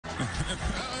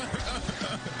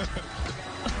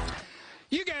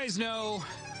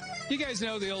guys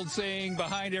know the old saying,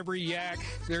 behind every yak,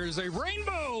 there's a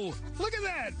rainbow. Look at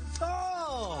that.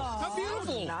 Oh, how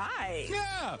beautiful. Nice.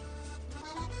 Yeah.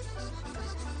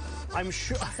 I'm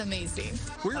sure. That's amazing.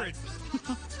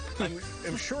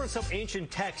 I'm sure in some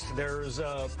ancient text there's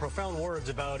profound words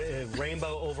about a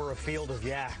rainbow over a field of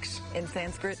yaks. In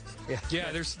Sanskrit?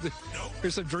 Yeah, there's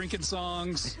some drinking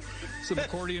songs, some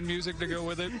accordion music to go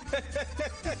with it.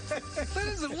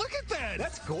 Look at that.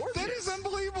 That's gorgeous. That is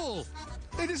unbelievable.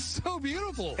 It is so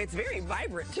beautiful. It's very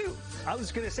vibrant, too. I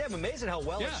was going to say, I'm amazed at how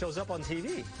well it Yeah. shows up on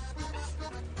TV.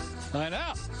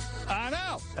 I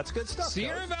know. That's good stuff.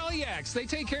 Sierra Valley Yaks, they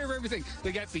take care of everything.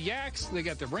 They got the yaks, they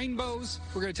got the rainbows.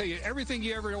 We're going to tell you everything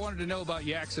you ever wanted to know about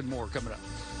yaks and more coming up.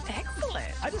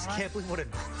 Excellent. I just can't believe what it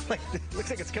looks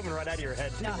like. It's coming right out of your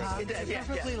head. It does, yeah,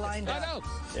 Perfectly lined I up. know.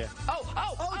 Yeah.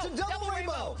 Oh, It's a double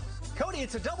rainbow. Cody,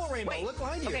 it's a double rainbow. Wait. Look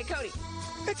behind you. Okay, Cody.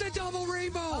 It's a double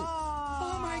rainbow.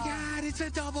 Oh my God, it's a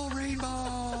double rainbow.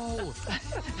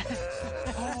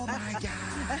 Oh my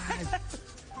God.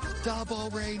 Double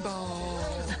rainbow.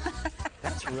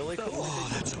 That's really cool. Oh,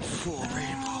 that's a full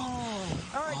rainbow.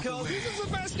 All right, Cody. This is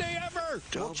the best day ever.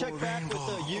 We'll check back with the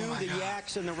Oh, my God.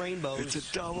 yaks, and the rainbows. It's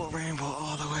a double rainbow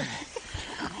all the way.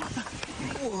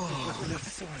 Whoa,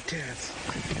 that's so intense.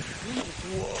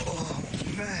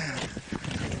 Whoa, man.